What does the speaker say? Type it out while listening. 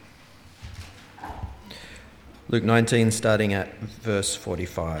Luke 19, starting at verse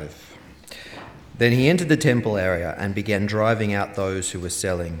 45. Then he entered the temple area and began driving out those who were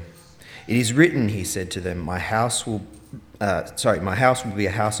selling. "It is written," he said to them, my house will be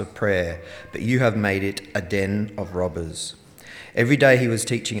a house of prayer, but you have made it a den of robbers." Every day he was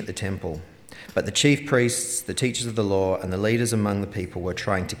teaching at the temple, but the chief priests, the teachers of the law, and the leaders among the people were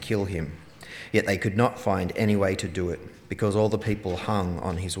trying to kill him. Yet they could not find any way to do it, because all the people hung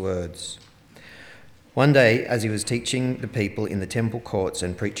on his words. One day, as he was teaching the people in the temple courts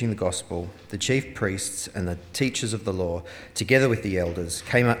and preaching the gospel, the chief priests and the teachers of the law, together with the elders,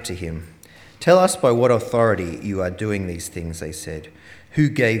 came up to him. "Tell us by what authority you are doing these things," they said. "Who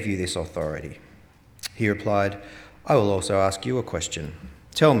gave you this authority?" He replied, "I will also ask you a question.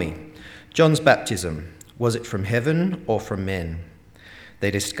 Tell me, John's baptism, was it from heaven or from men?"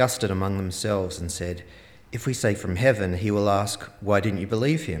 They discussed it among themselves and said, "If we say from heaven, he will ask, 'Why didn't you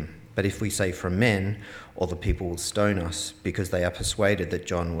believe him?' But if we say from men, all the people will stone us, because they are persuaded that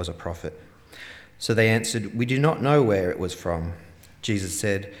John was a prophet." So they answered, "We do not know where it was from." Jesus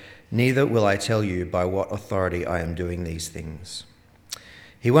said, "Neither will I tell you by what authority I am doing these things."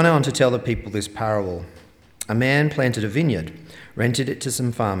 He went on to tell the people this parable. "A man planted a vineyard, rented it to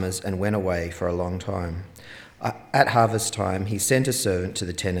some farmers, and went away for a long time. At harvest time, he sent a servant to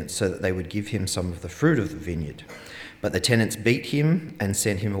the tenants so that they would give him some of the fruit of the vineyard. But the tenants beat him and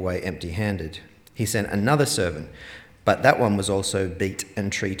sent him away empty-handed. He sent another servant, but that one was also beat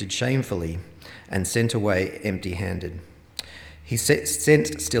and treated shamefully and sent away empty-handed. He sent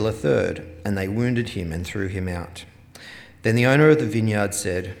still a third, and they wounded him and threw him out. Then the owner of the vineyard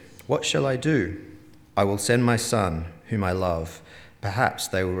said, 'What shall I do? I will send my son, whom I love. Perhaps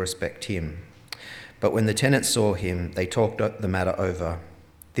they will respect him.' But when the tenants saw him, they talked the matter over.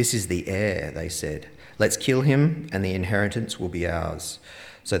 'This is the heir,' they said. 'Let's kill him, and the inheritance will be ours.'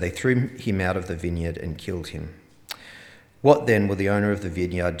 So they threw him out of the vineyard and killed him. What then will the owner of the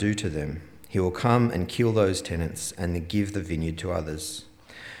vineyard do to them? He will come and kill those tenants and give the vineyard to others."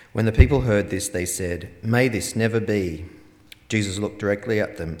 When the people heard this, they said, "May this never be." Jesus looked directly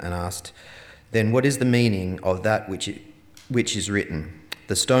at them and asked, "Then what is the meaning of that which is written?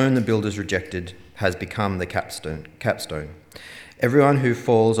 The stone the builders rejected has become the capstone. Everyone who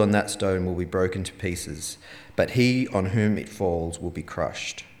falls on that stone will be broken to pieces, but he on whom it falls will be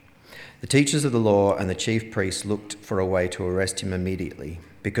crushed." The teachers of the law and the chief priests looked for a way to arrest him immediately,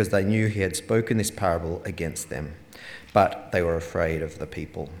 because they knew he had spoken this parable against them, but they were afraid of the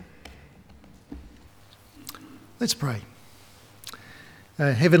people. Let's pray.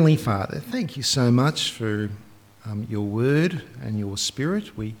 Heavenly Father, thank you so much for your word and your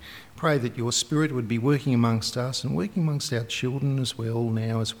spirit. We pray that your spirit would be working amongst us and working amongst our children as well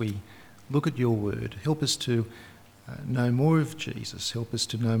now as we look at your word. Help us to know more of Jesus. Help us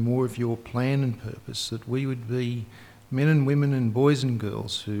to know more of your plan and purpose, that we would be men and women and boys and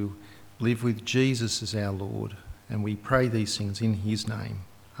girls who live with Jesus as our Lord. And we pray these things in his name.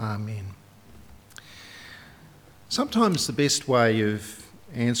 Amen. Sometimes the best way of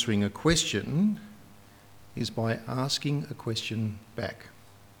answering a question is by asking a question back.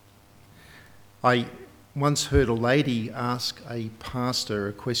 I once heard a lady ask a pastor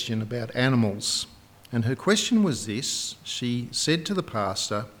a question about animals, and her question was this. She said to the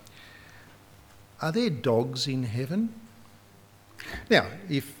pastor, "Are there dogs in heaven?" Now,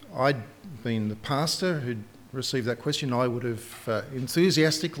 if I'd been the pastor who'd received that question, I would have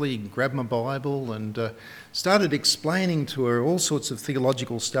enthusiastically grabbed my Bible and started explaining to her all sorts of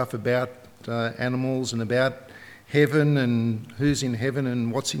theological stuff about animals and about heaven and who's in heaven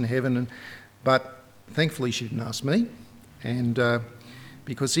and what's in heaven. But thankfully she didn't ask me. And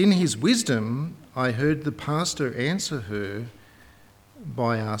because in his wisdom, I heard the pastor answer her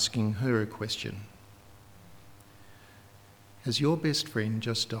by asking her a question. Has your best friend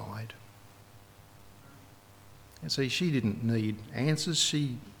just died? And see, she didn't need answers,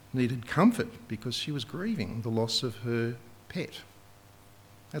 she needed comfort because she was grieving the loss of her pet.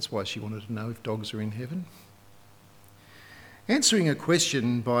 That's why she wanted to know if dogs are in heaven. Answering a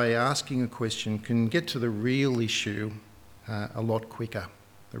question by asking a question can get to the real issue a lot quicker,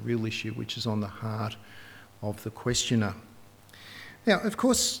 the real issue which is on the heart of the questioner. Now, of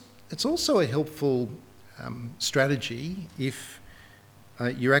course, it's also a helpful strategy if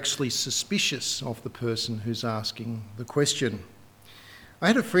you're actually suspicious of the person who's asking the question. I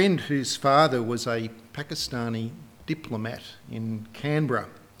had a friend whose father was a Pakistani diplomat in Canberra,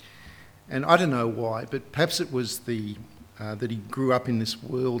 and I don't know why, but perhaps it was that he grew up in this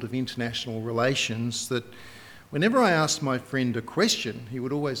world of international relations, that whenever I asked my friend a question, he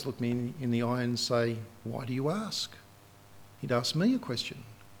would always look me in the eye and say, "Why do you ask?" He'd ask me a question,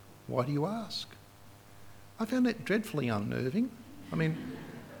 "Why do you ask?" I found that dreadfully unnerving. I mean,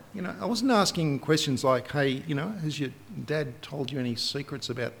 I wasn't asking questions like, hey, has your dad told you any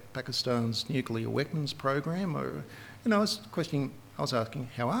secrets about Pakistan's nuclear weapons program? Or, I was asking,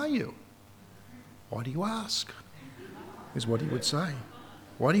 how are you? Why do you ask? Is what he would say.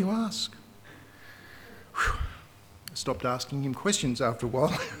 Why do you ask? Whew. I stopped asking him questions after a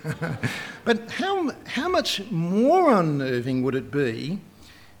while. But how much more unnerving would it be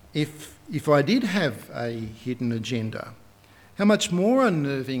if I did have a hidden agenda? How much more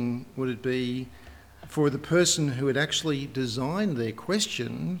unnerving would it be for the person who had actually designed their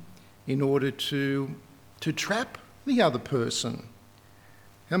question in order to trap the other person?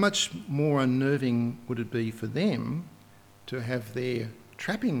 How much more unnerving would it be for them to have their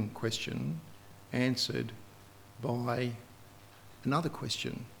trapping question answered by another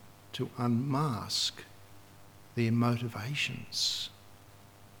question, to unmask their motivations?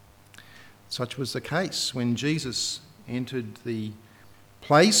 Such was the case when Jesus entered the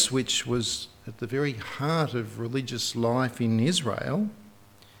place which was at the very heart of religious life in Israel,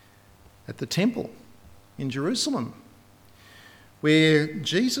 at the temple in Jerusalem, where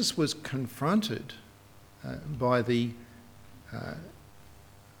Jesus was confronted by the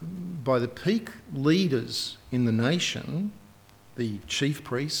peak leaders in the nation, the chief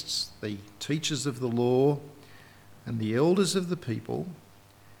priests, the teachers of the law, and the elders of the people,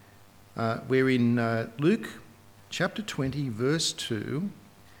 where in Luke chapter 20, verse 2,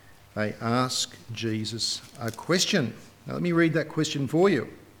 they ask Jesus a question. Now let me read that question for you.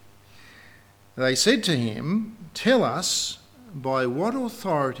 They said to him, "Tell us, by what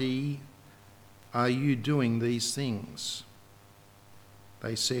authority are you doing these things?"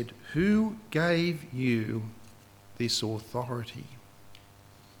 They said, "Who gave you this authority?"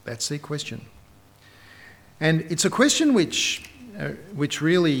 That's their question. And it's a question which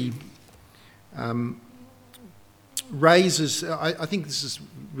really raises, I think this is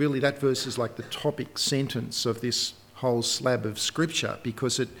really, that verse is like the topic sentence of this whole slab of scripture,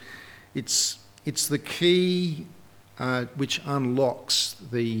 because it's the key which unlocks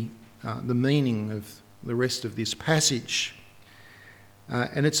the meaning of the rest of this passage.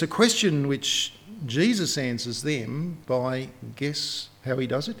 And it's a question which Jesus answers them by, guess how he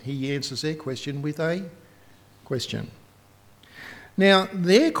does it? He answers their question with a question. Now,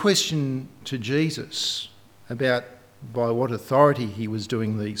 their question to Jesus about by what authority he was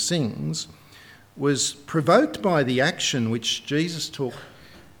doing these things was provoked by the action which Jesus took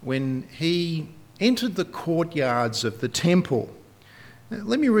when he entered the courtyards of the temple. Now,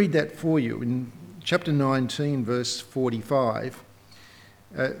 let me read that for you in chapter 19, verse 45.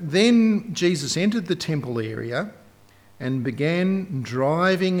 Then Jesus entered the temple area and began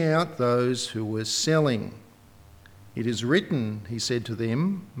driving out those who were selling. "It is written," he said to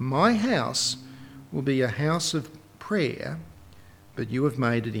them, "My house will be a house of prayer, but you have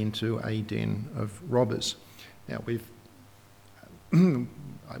made it into a den of robbers." Now,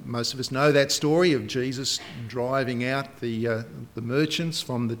 most of us know that story of Jesus driving out the merchants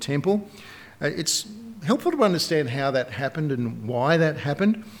from the temple. It's helpful to understand how that happened and why that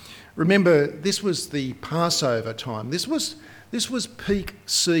happened. Remember, this was the Passover time. This was peak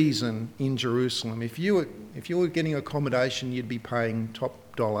season in Jerusalem. If you were getting accommodation, you'd be paying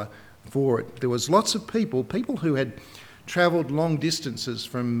top dollar for it. There was lots of people who had travelled long distances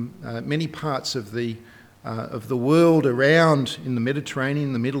from many parts of the world around in the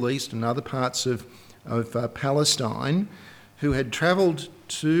Mediterranean, the Middle East, and other parts of Palestine, who had travelled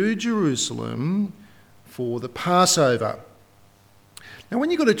to Jerusalem for the Passover. Now, when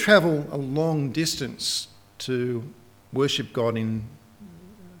you've got to travel a long distance to worship God in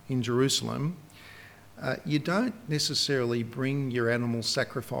Jerusalem, you don't necessarily bring your animal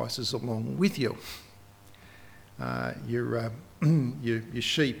sacrifices along with you. Your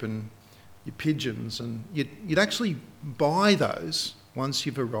sheep and your pigeons, and you'd actually buy those once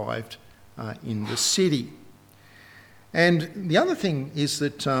you've arrived in the city. And the other thing is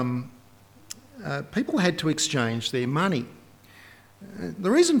that people had to exchange their money. The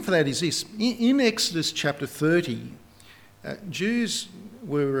reason for that is this. In Exodus chapter 30, Jews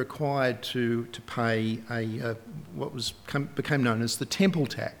were required to pay what became known as the temple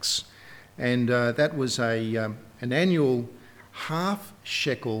tax, and that was an annual half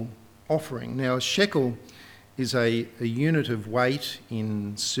shekel offering. Now, a shekel is a unit of weight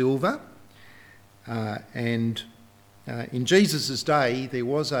in silver, and in Jesus' day there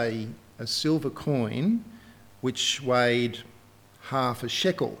was a silver coin which weighed half a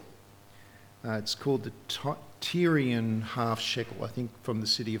shekel. It's called the Tyrian half shekel, I think, from the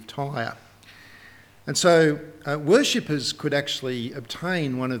city of Tyre. And so worshippers could actually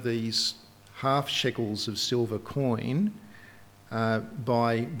obtain one of these half shekels of silver coin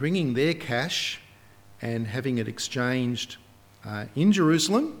by bringing their cash and having it exchanged in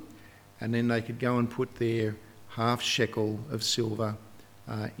Jerusalem, and then they could go and put their half shekel of silver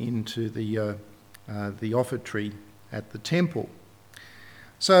into the offertory at the temple.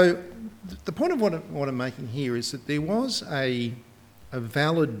 So the point of what I'm making here is that there was a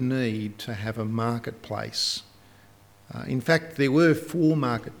valid need to have a marketplace. In fact, there were 4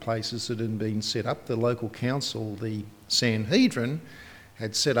 marketplaces that had been set up. The local council, the Sanhedrin,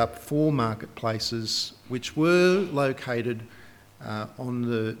 had set up 4 marketplaces which were located on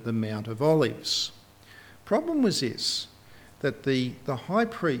the Mount of Olives. Problem was this, that the high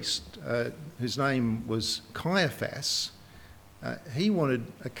priest, whose name was Caiaphas, he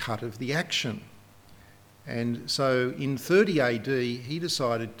wanted a cut of the action. And so in 30 AD, he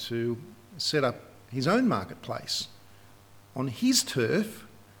decided to set up his own marketplace on his turf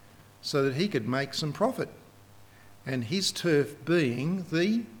so that he could make some profit. And his turf being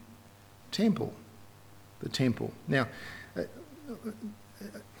the temple. The temple. Now,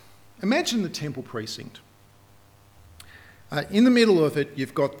 imagine the temple precinct. In the middle of it,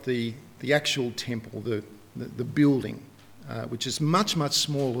 you've got the actual temple, the building, which is much, much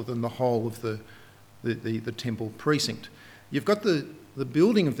smaller than the whole of the temple precinct. You've got the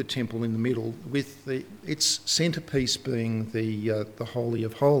building of the temple in the middle, with its centrepiece being the Holy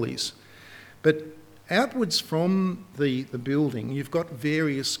of Holies. But outwards from the building, you've got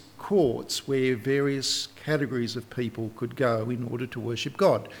various courts where various categories of people could go in order to worship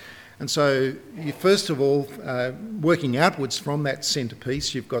God. And so, first of all, working outwards from that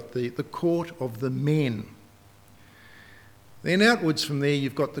centrepiece, you've got the court of the men. Then outwards from there,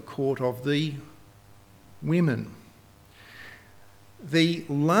 you've got the court of the women. The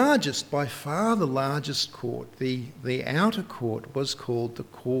largest, by far the largest court, the outer court, was called the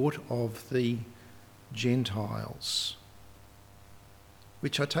court of the Gentiles,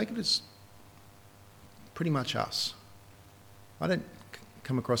 which I take it as pretty much us. I don't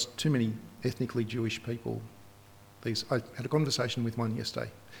come across too many ethnically Jewish people. I had a conversation with one yesterday,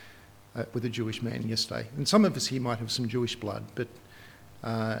 with a Jewish man yesterday, and some of us here might have some Jewish blood, but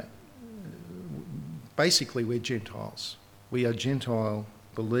basically we're Gentiles. We are Gentile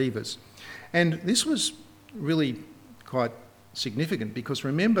believers. And this was really quite significant, because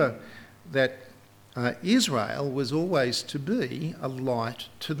remember that Israel was always to be a light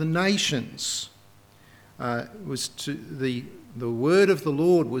to the nations. The word of the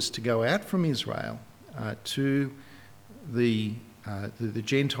Lord was to go out from Israel to the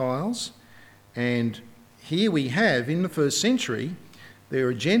Gentiles. And here we have, in the first century, there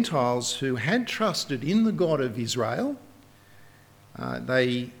are Gentiles who had trusted in the God of Israel.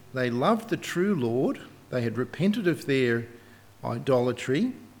 They loved the true Lord. They had repented of their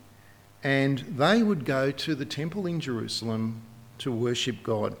idolatry, and they would go to the temple in Jerusalem to worship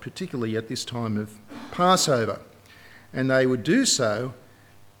God, particularly at this time of Passover. And they would do so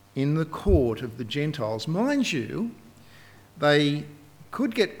in the court of the Gentiles. Mind you, they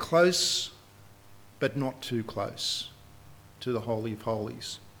could get close, but not too close to the Holy of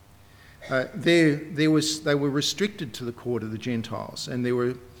Holies. They were restricted to the court of the Gentiles, and there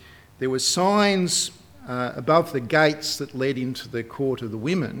were signs above the gates that led into the court of the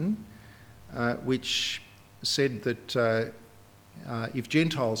women, which said that if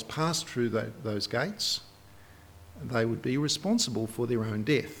Gentiles passed through those gates, they would be responsible for their own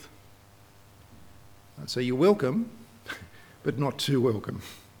death. So you're welcome, but not too welcome.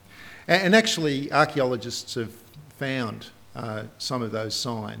 And actually, archaeologists have found some of those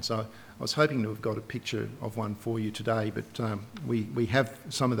signs. I was hoping to have got a picture of one for you today, but we have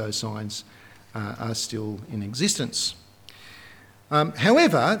some of those signs are still in existence.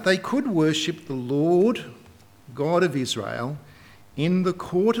 However, they could worship the Lord, God of Israel, in the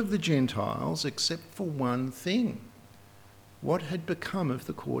court of the Gentiles, except for one thing. What had become of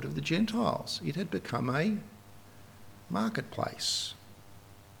the court of the Gentiles? It had become a marketplace.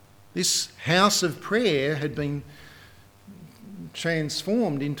 This house of prayer had been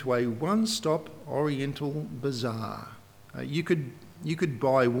transformed into a one-stop Oriental bazaar. You could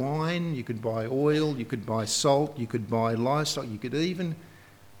buy wine, you could buy oil, you could buy salt, you could buy livestock, you can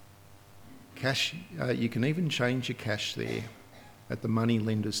even change your cash there at the money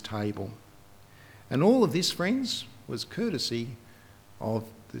lender's table. And all of this, friends, was courtesy of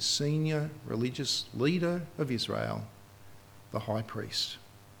the senior religious leader of Israel, the high priest.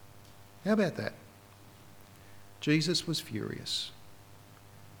 How about that? Jesus was furious.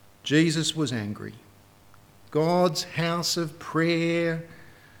 Jesus was angry. God's house of prayer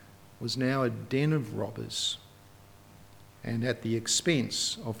was now a den of robbers. and at the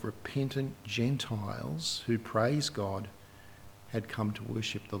expense of repentant Gentiles who, praise God, had come to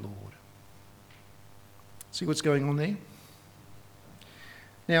worship the Lord. See what's going on there?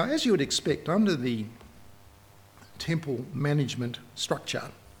 Now, as you would expect, under the temple management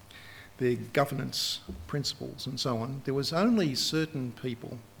structure, their governance principles and so on, there was only certain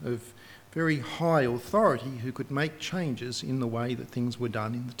people of very high authority who could make changes in the way that things were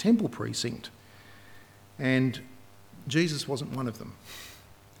done in the temple precinct. And Jesus wasn't one of them.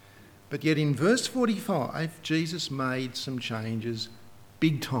 But yet in verse 45, Jesus made some changes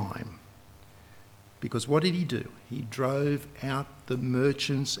big time. Because what did he do? He drove out the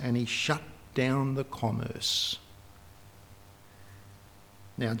merchants and he shut down the commerce.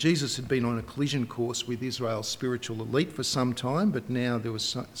 Now, Jesus had been on a collision course with Israel's spiritual elite for some time, but now there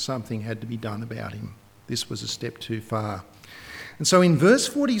was something had to be done about him. This was a step too far. And so in verse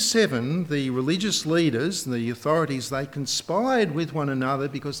 47, the religious leaders, the authorities, they conspired with one another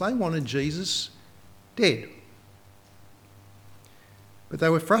because they wanted Jesus dead. But they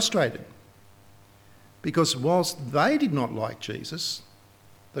were frustrated because whilst they did not like Jesus,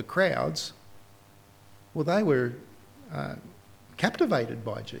 the crowds, well, they were captivated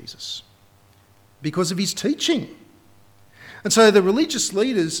by Jesus because of his teaching. And so the religious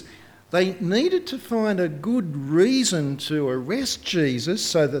leaders, they needed to find a good reason to arrest Jesus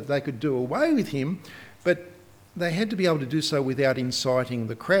so that they could do away with him, but they had to be able to do so without inciting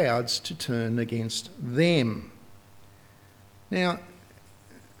the crowds to turn against them. Now,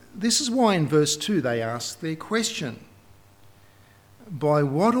 this is why in verse 2 they ask their question. By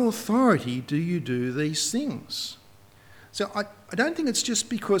what authority do you do these things? So I don't think it's just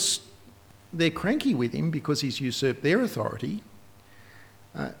because they're cranky with him because he's usurped their authority.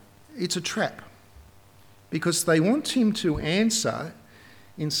 It's a trap because they want him to answer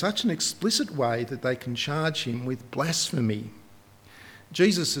in such an explicit way that they can charge him with blasphemy.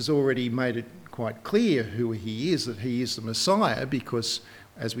 Jesus has already made it quite clear who he is, that he is the Messiah, because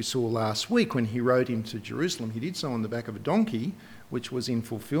as we saw last week when he rode into Jerusalem, he did so on the back of a donkey, which was in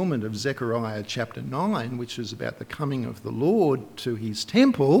fulfilment of Zechariah chapter 9, which is about the coming of the Lord to his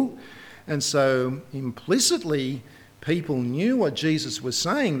temple. And so implicitly, people knew what Jesus was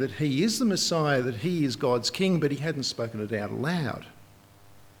saying, that he is the Messiah, that he is God's king, but he hadn't spoken it out aloud.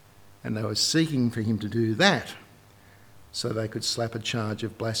 And they were seeking for him to do that so they could slap a charge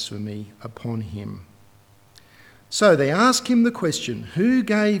of blasphemy upon him. So they ask him the question, who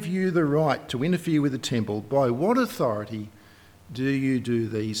gave you the right to interfere with the temple? By what authority do you do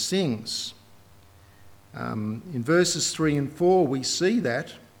these things? In verses 3 and 4, we see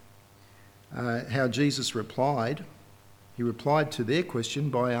that, how Jesus replied. He replied to their question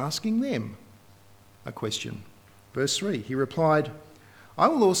by asking them a question. Verse 3, he replied, I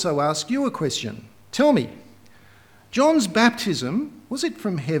will also ask you a question. Tell me, John's baptism, was it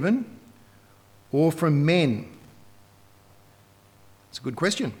from heaven or from men? It's a good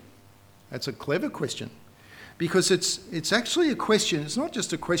question. That's a clever question. Because it's actually a question, it's not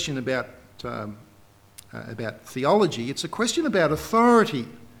just a question about theology, it's a question about authority.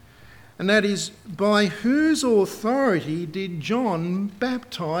 And that is, by whose authority did John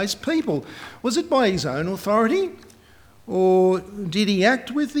baptise people? Was it by his own authority? Or did he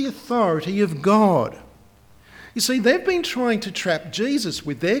act with the authority of God? You see, they've been trying to trap Jesus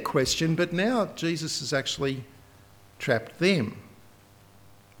with their question, but now Jesus has actually trapped them.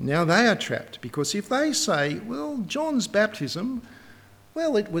 Now they are trapped, because if they say, well, John's baptism,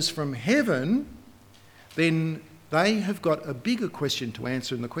 well, it was from heaven, then they have got a bigger question to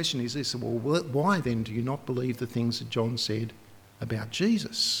answer, and the question is this, well, why then do you not believe the things that John said about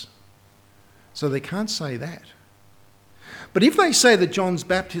Jesus? So they can't say that. But if they say that John's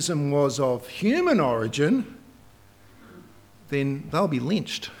baptism was of human origin, then they'll be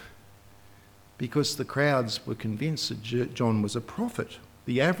lynched, because the crowds were convinced that John was a prophet.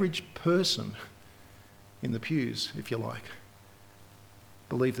 The average person in the pews, if you like,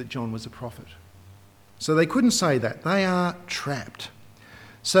 believed that John was a prophet. So they couldn't say that. They are trapped.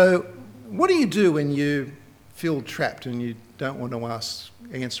 So what do you do when you feel trapped and you don't want to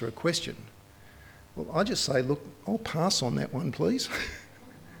answer a question? Well, I just say, look, I'll pass on that one, please.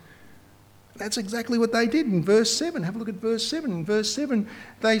 That's exactly what they did in verse 7. Have a look at verse 7. In verse 7,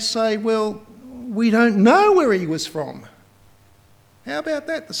 they say, well, we don't know where he was from. How about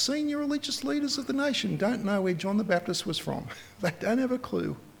that? The senior religious leaders of the nation don't know where John the Baptist was from. They don't have a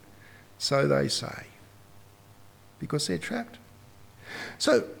clue. So they say, because they're trapped.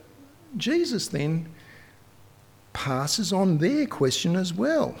 So Jesus then passes on their question as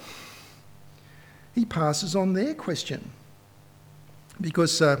well. He passes on their question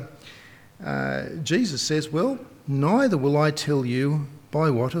because Jesus says, well, neither will I tell you by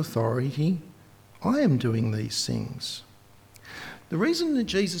what authority I am doing these things. The reason that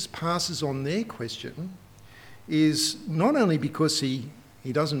Jesus passes on their question is not only because he's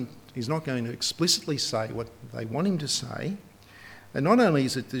not going to explicitly say what they want him to say, and not only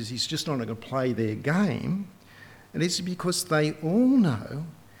is it that he's just not going to play their game, it is because they all know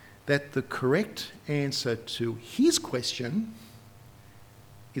that the correct answer to his question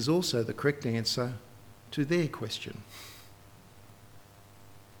is also the correct answer to their question.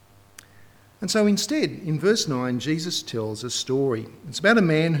 And so instead, in verse 9, Jesus tells a story. It's about a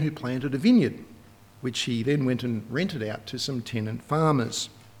man who planted a vineyard, which he then went and rented out to some tenant farmers.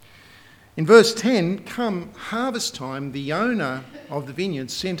 In verse 10, come harvest time, the owner of the vineyard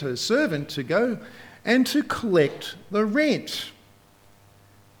sent a servant to go and to collect the rent.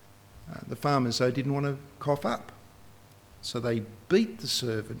 The farmers, though, didn't want to cough up, so they beat the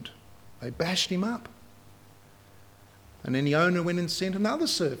servant. They bashed him up. And then the owner went and sent another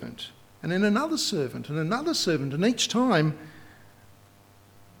servant, and then another servant, and another servant, and each time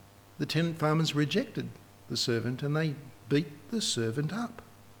the tenant farmers rejected the servant and they beat the servant up.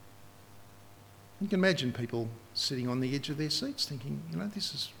 You can imagine people sitting on the edge of their seats thinking,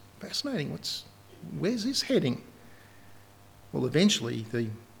 this is fascinating. Where's this heading? Well, eventually the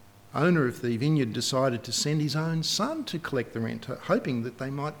owner of the vineyard decided to send his own son to collect the rent, hoping that they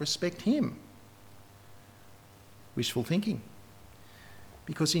might respect him. Wishful thinking.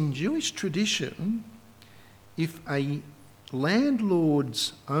 Because in Jewish tradition, if a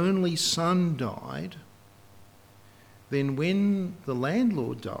landlord's only son died, then when the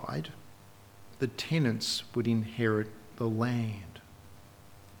landlord died, the tenants would inherit the land.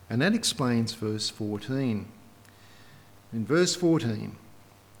 And that explains verse 14. In verse 14,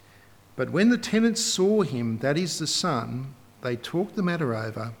 but when the tenants saw him, that is the son, they talked the matter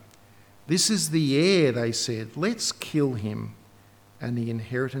over. This is the heir, they said. Let's kill him, and the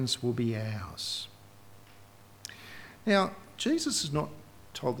inheritance will be ours. Now, Jesus has not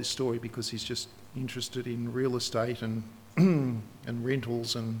told this story because he's just interested in real estate and and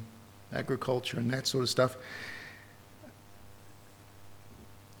rentals and agriculture and that sort of stuff.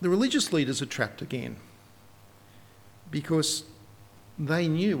 The religious leaders are trapped again because they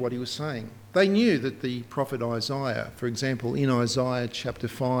knew what he was saying. They knew that the prophet Isaiah, for example, in Isaiah chapter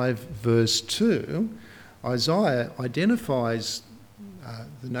 5, verse 2, Isaiah identifies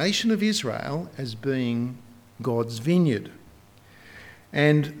the nation of Israel as being God's vineyard.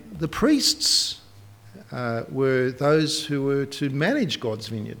 And the priests were those who were to manage God's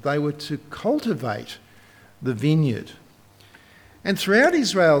vineyard. They were to cultivate the vineyard. And throughout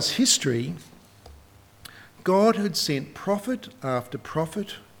Israel's history, God had sent prophet after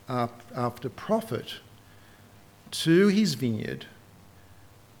prophet after prophet to his vineyard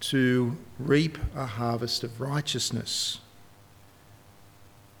to reap a harvest of righteousness.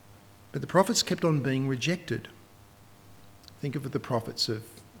 But the prophets kept on being rejected. Think of the prophets of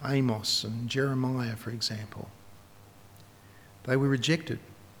Amos and Jeremiah, for example. They were rejected,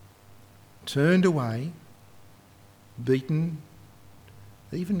 turned away, beaten,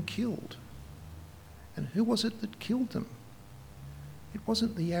 even killed. And who was it that killed them? It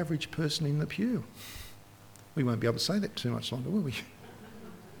wasn't the average person in the pew. We won't be able to say that too much longer, will we?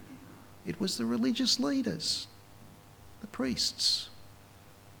 It was the religious leaders, the priests.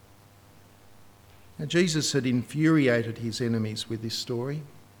 Now, Jesus had infuriated his enemies with this story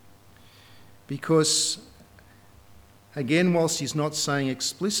because, again, whilst he's not saying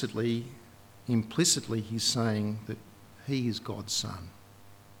explicitly, implicitly he's saying that he is God's son.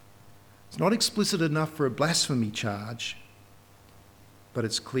 It's not explicit enough for a blasphemy charge, but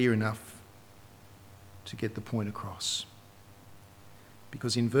it's clear enough to get the point across.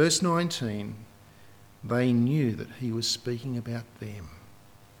 Because in verse 19, they knew that he was speaking about them.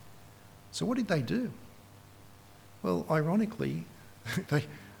 So what did they do? Well, ironically, they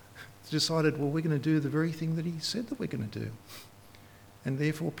decided, well, we're going to do the very thing that he said that we're going to do, and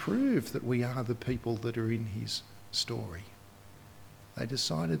therefore prove that we are the people that are in his story. They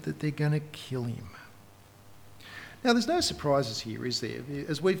decided that they're going to kill him. Now, there's no surprises here, is there?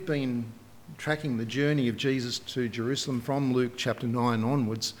 As we've been tracking the journey of Jesus to Jerusalem from Luke chapter 9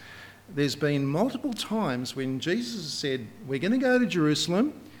 onwards, there's been multiple times when Jesus has said, we're going to go to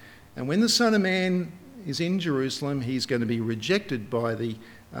Jerusalem, and when the Son of Man is in Jerusalem, he's going to be rejected by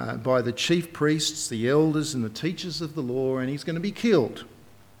the chief priests, the elders and the teachers of the law, and he's going to be killed.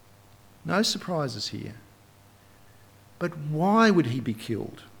 No surprises here. But why would he be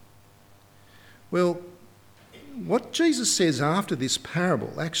killed? Well, what Jesus says after this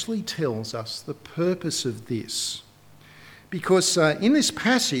parable actually tells us the purpose of this. Because in this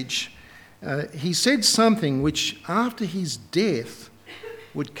passage, he said something which, after his death,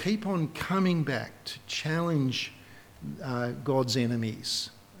 would keep on coming back to challenge God's enemies,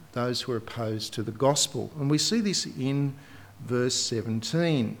 those who are opposed to the gospel. And we see this in verse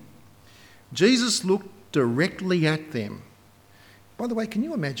 17. Jesus looked directly at them. By the way, can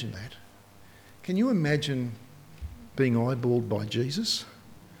you imagine that? Can you imagine being eyeballed by Jesus?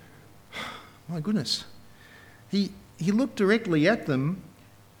 My goodness. He looked directly at them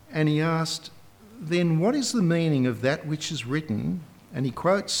and he asked, "Then what is the meaning of that which is written?" And he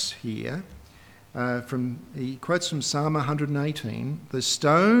quotes here from Psalm 118, "The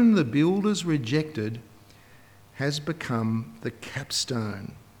stone the builders rejected has become the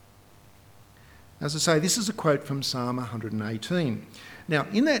capstone." As I say, this is a quote from Psalm 118. Now,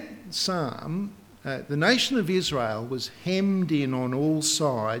 in that psalm, the nation of Israel was hemmed in on all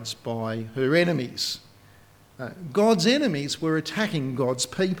sides by her enemies. God's enemies were attacking God's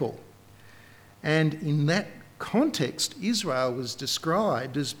people. And in that context, Israel was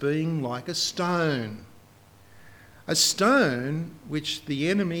described as being like a stone which the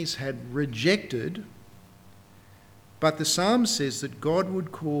enemies had rejected, but the psalm says that God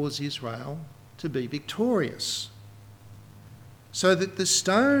would cause Israel to be victorious. So that the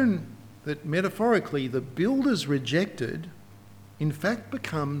stone that metaphorically the builders rejected, in fact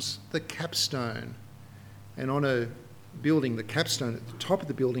becomes the capstone. And on a building, the capstone at the top of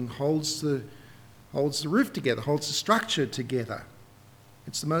the building holds the roof together, holds the structure together.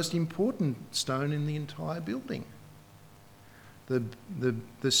 It's the most important stone in the entire building.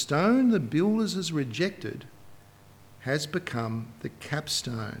 The stone the builders has rejected has become the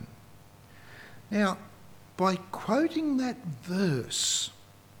capstone. Now, by quoting that verse,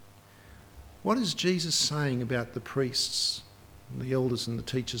 what is Jesus saying about the priests, the elders and the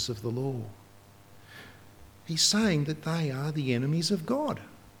teachers of the law? He's saying that they are the enemies of God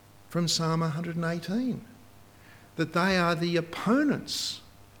from Psalm 118, that they are the opponents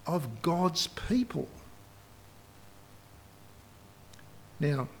of God's people.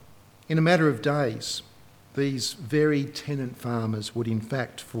 Now, in a matter of days, these very tenant farmers would in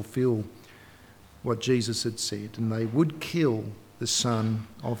fact fulfil what Jesus had said, and they would kill the son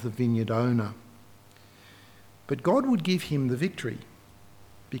of the vineyard owner. But God would give him the victory,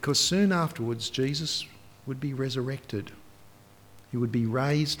 because soon afterwards Jesus would be resurrected. He would be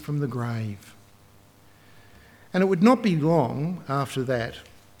raised from the grave. And it would not be long after that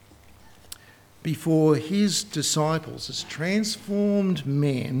before his disciples, as transformed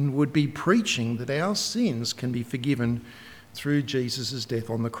men, would be preaching that our sins can be forgiven through Jesus' death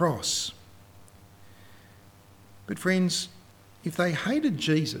on the cross. But friends, if they hated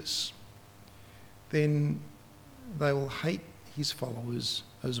Jesus, then they will hate his followers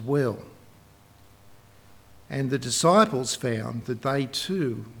as well. And the disciples found that they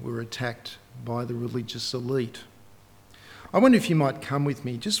too were attacked by the religious elite. I wonder if you might come with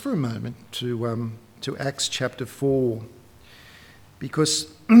me just for a moment to Acts chapter 4.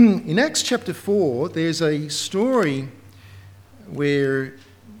 Because in Acts chapter 4, there's a story where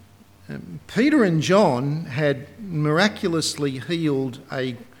Peter and John had miraculously healed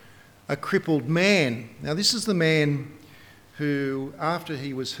a crippled man. Now, this is the man who, after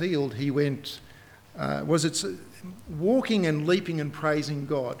he was healed, he went, walking and leaping and praising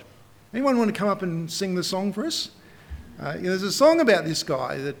God. Anyone want to come up and sing the song for us? There's a song about this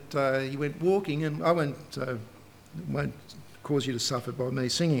guy that he went walking, and I won't cause you to suffer by me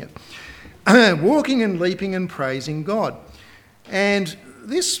singing it. Walking and leaping and praising God. And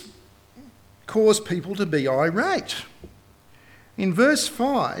this caused people to be irate. In verse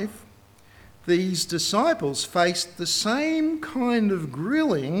 5, these disciples faced the same kind of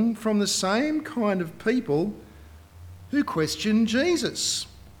grilling from the same kind of people who questioned Jesus.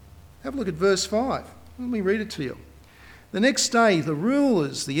 Have a look at verse 5. Let me read it to you. The next day, the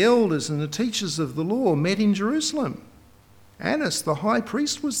rulers, the elders, and the teachers of the law met in Jerusalem. Annas, the high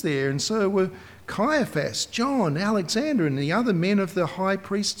priest, was there, and so were Caiaphas, John, Alexander, and the other men of the high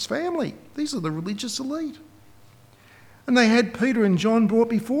priest's family. These are the religious elite. And they had Peter and John brought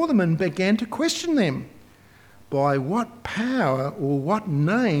before them and began to question them. By what power or what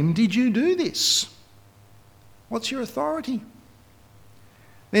name did you do this? What's your authority?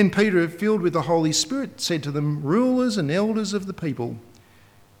 Then Peter, filled with the Holy Spirit, said to them, rulers and elders of the people,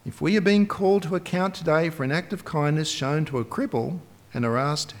 if we are being called to account today for an act of kindness shown to a cripple and are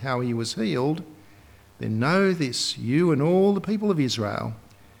asked how he was healed, then know this, you and all the people of Israel.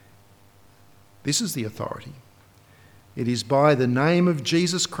 This is the authority. It is by the name of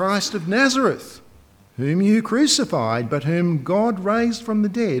Jesus Christ of Nazareth, whom you crucified, but whom God raised from the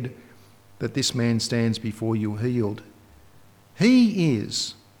dead, that this man stands before you healed. He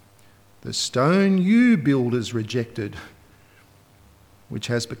is The stone you builders rejected, which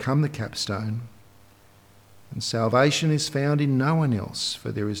has become the capstone, and salvation is found in no one else,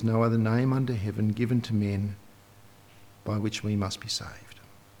 for there is no other name under heaven given to men by which we must be saved.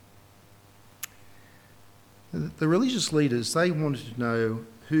 The religious leaders, they wanted to know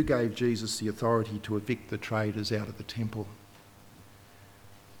who gave Jesus the authority to evict the traders out of the temple.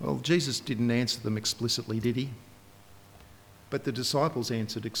 Well, Jesus didn't answer them explicitly, did he? But the disciples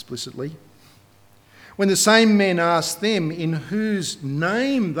answered explicitly. When the same men asked them in whose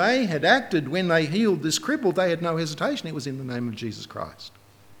name they had acted when they healed this cripple, they had no hesitation. It was in the name of Jesus Christ.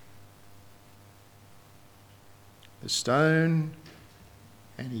 The stone,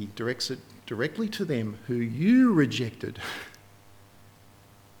 and he directs it directly to them, who you rejected.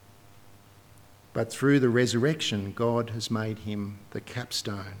 But through the resurrection, God has made him the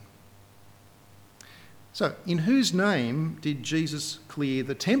capstone. So, in whose name did Jesus clear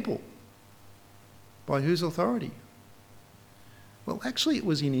the temple? By whose authority? Well, actually it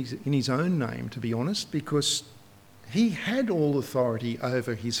was in his own name, to be honest, because he had all authority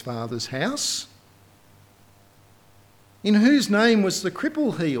over his Father's house. In whose name was the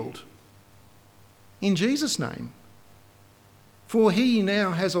cripple healed? In Jesus' name. For he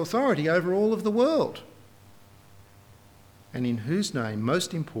now has authority over all of the world. And in whose name,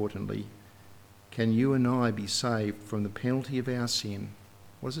 most importantly, can you and I be saved from the penalty of our sin?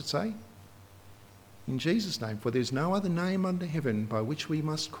 What does it say? In Jesus' name. For there's no other name under heaven by which we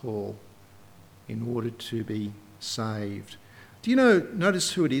must call in order to be saved. Do you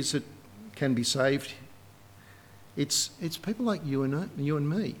notice who it is that can be saved? It's people like you and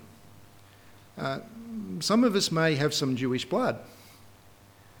me. Some of us may have some Jewish blood,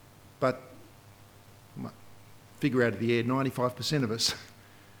 but figure out of the air, 95% of us,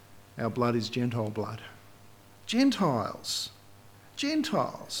 our blood is Gentile blood. Gentiles.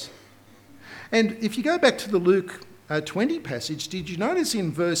 And if you go back to the Luke 20 passage, did you notice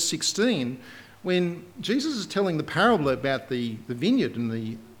in verse 16, when Jesus is telling the parable about the vineyard and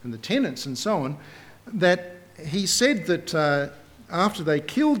the tenants and so on, that he said that after they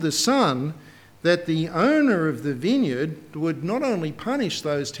killed the son, that the owner of the vineyard would not only punish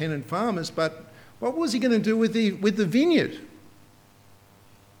those tenant farmers, but what was he going to do with the vineyard?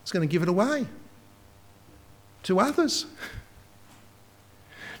 He's going to give it away to others.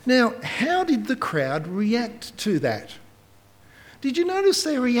 Now, how did the crowd react to that? Did you notice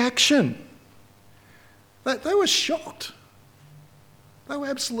their reaction? They were shocked. They were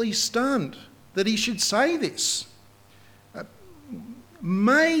absolutely stunned that he should say this.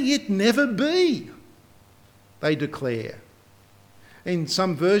 May it never be, they declare. In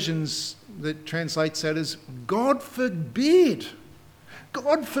some versions that translates that as, God forbid.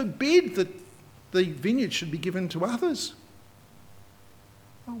 God forbid that the vineyard should be given to others.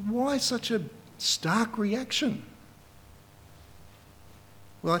 Why such a stark reaction?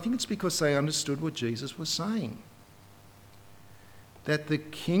 Well, I think it's because they understood what Jesus was saying. That the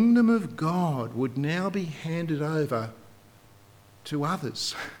kingdom of God would now be handed over to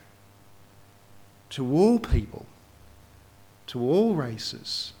others, to all people, to all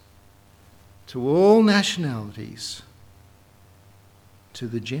races, to all nationalities, to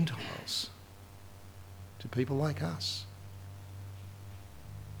the Gentiles, to people like us.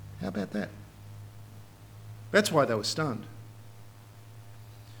 How about that? That's why they were stunned.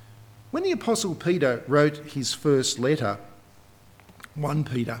 When the Apostle Peter wrote his first letter, 1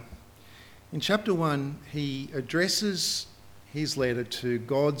 Peter, in chapter 1, he addresses his letter to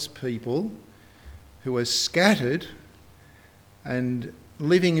God's people who are scattered and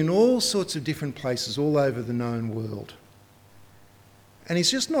living in all sorts of different places all over the known world. And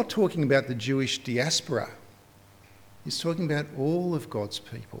he's just not talking about the Jewish diaspora. He's talking about all of God's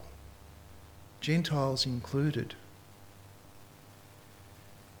people, Gentiles included.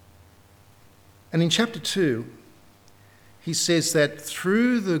 And in chapter 2, he says that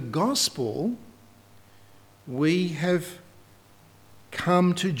through the gospel, we have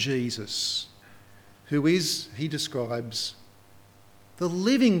come to Jesus, who is, he describes, the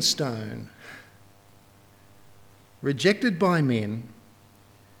living stone, rejected by men,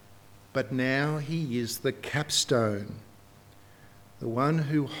 but now he is the capstone, the one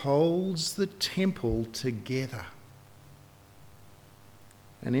who holds the temple together.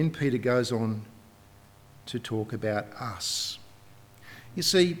 And then Peter goes on to talk about us. You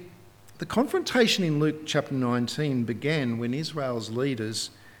see, the confrontation in Luke chapter 19 began when Israel's leaders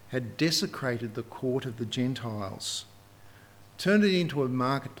had desecrated the court of the Gentiles, turned it into a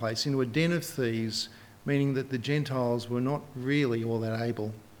marketplace, into a den of thieves, meaning that the Gentiles were not really all that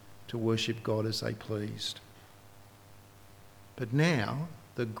able to worship God as they pleased. But now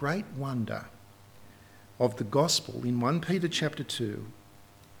the the great wonder of the gospel in 1 Peter chapter 2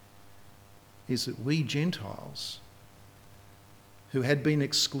 is that we Gentiles who had been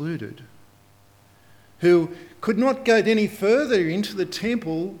excluded, who could not go any further into the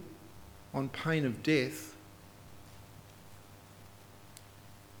temple on pain of death,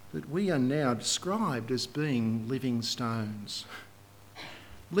 that we are now described as being living stones.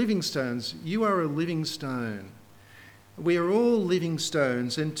 Living stones. You are a living stone. We are all living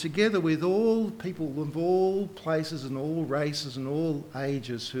stones, and together with all people of all places and all races and all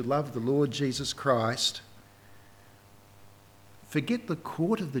ages who love the Lord Jesus Christ, forget the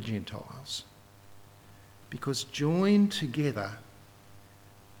court of the Gentiles, because joined together,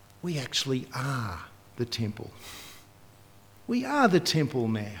 we actually are the temple. We are the temple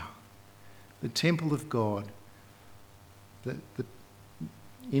now, the temple of God,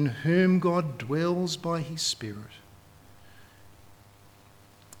 in whom God dwells by his Spirit.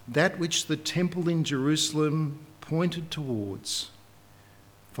 That which the temple in Jerusalem pointed towards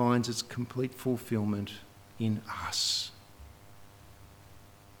finds its complete fulfilment in us.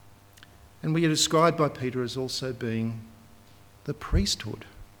 And we are described by Peter as also being the priesthood.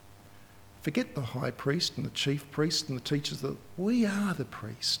 Forget the high priest and the chief priest and the teachers. We are the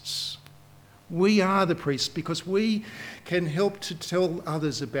priests. We are the priests because we can help to tell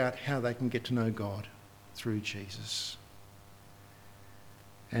others about how they can get to know God through Jesus.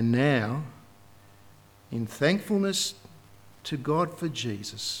 And now, in thankfulness to God for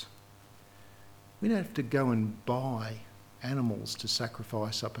Jesus, we don't have to go and buy animals to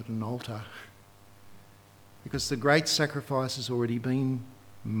sacrifice up at an altar, because the great sacrifice has already been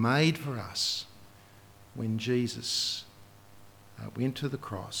made for us when Jesus went to the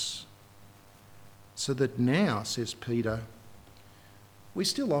cross. So that now, says Peter, we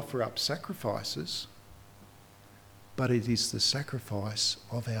still offer up sacrifices, but it is the sacrifice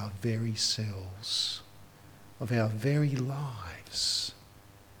of our very selves, of our very lives,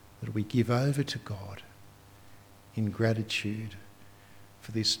 that we give over to God in gratitude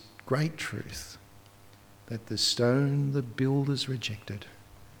for this great truth that the stone the builders rejected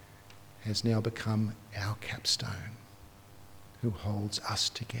has now become our capstone, who holds us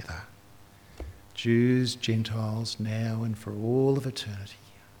together, Jews, Gentiles, now and for all of eternity,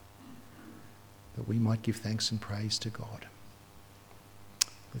 that we might give thanks and praise to God.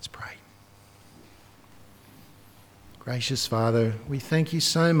 Let's pray. Gracious Father, we thank you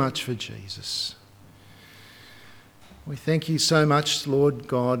so much for Jesus. We thank you so much, Lord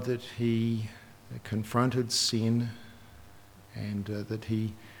God, that he confronted sin and that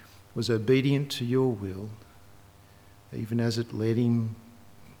he was obedient to your will, even as it led him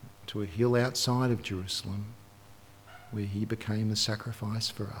to a hill outside of Jerusalem, where he became the sacrifice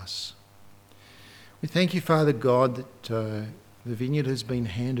for us. We thank you, Father God, that the vineyard has been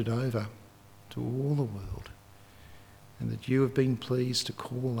handed over to all the world, and that you have been pleased to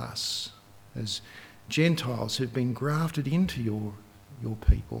call us as Gentiles who've been grafted into your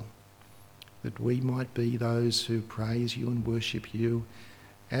people, that we might be those who praise you and worship you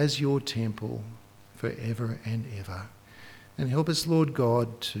as your temple forever and ever. And help us, Lord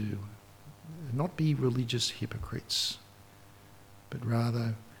God, to not be religious hypocrites, but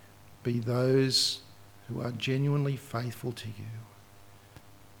rather be those who are genuinely faithful to you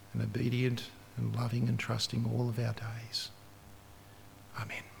and obedient and loving and trusting all of our days.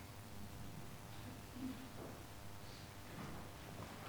 Amen.